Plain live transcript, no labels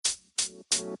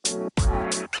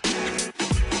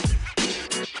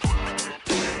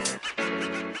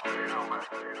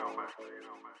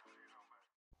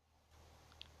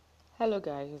Hello,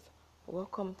 guys.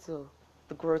 Welcome to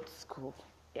the Growth School.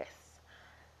 Yes,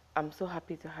 I'm so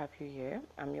happy to have you here.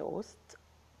 I'm your host,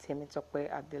 Temitope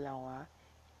Adelawa,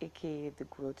 aka the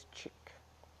Growth Chick.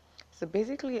 So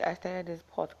basically, I started this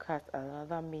podcast as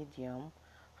another medium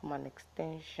from an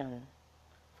extension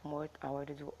from what I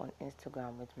already do on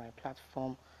Instagram with my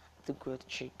platform, the Growth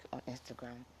Chick on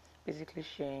Instagram. Basically,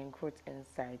 sharing growth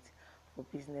insights for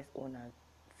business owners,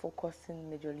 focusing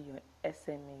majorly on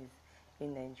SMEs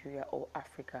in Nigeria or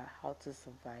Africa, how to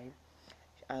survive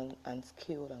and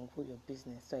scale and grow your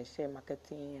business. So I share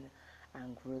marketing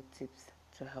and growth tips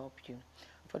to help you.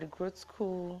 For the Growth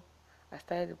School, I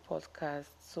started a podcast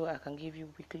so I can give you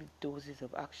weekly doses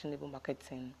of actionable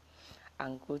marketing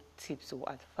and growth tips or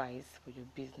advice for your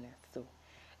business. So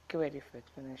get ready for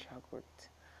exponential growth.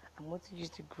 I'm going to use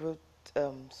the Growth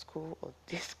School or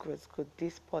this Growth School,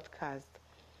 this podcast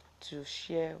to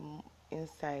share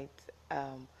insights,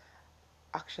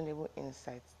 actionable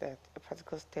insights, that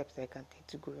practical steps that you can take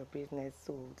to grow your business.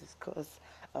 So we'll discuss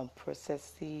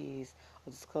processes,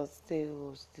 we'll discuss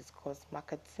sales, discuss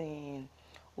marketing.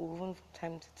 Even from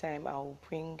time to time, I will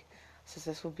bring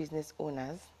successful business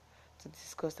owners to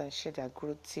discuss and share their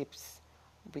growth tips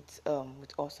with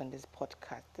us on this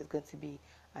podcast. It's going to be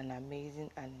an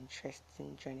amazing and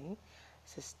interesting journey.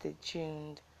 So stay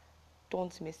tuned.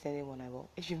 Don't miss anyone.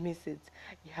 If you miss it,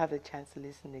 you have the chance to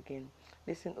listen again.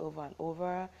 Listen over and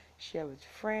over. Share with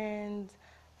friends.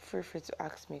 Feel free to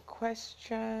ask me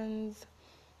questions.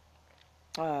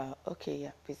 Okay,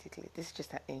 yeah. Basically, this is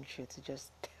just an intro to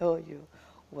just tell you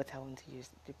what I want to use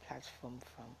the platform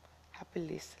from. Happy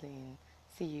listening.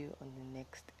 See you on the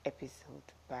next episode.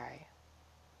 Bye.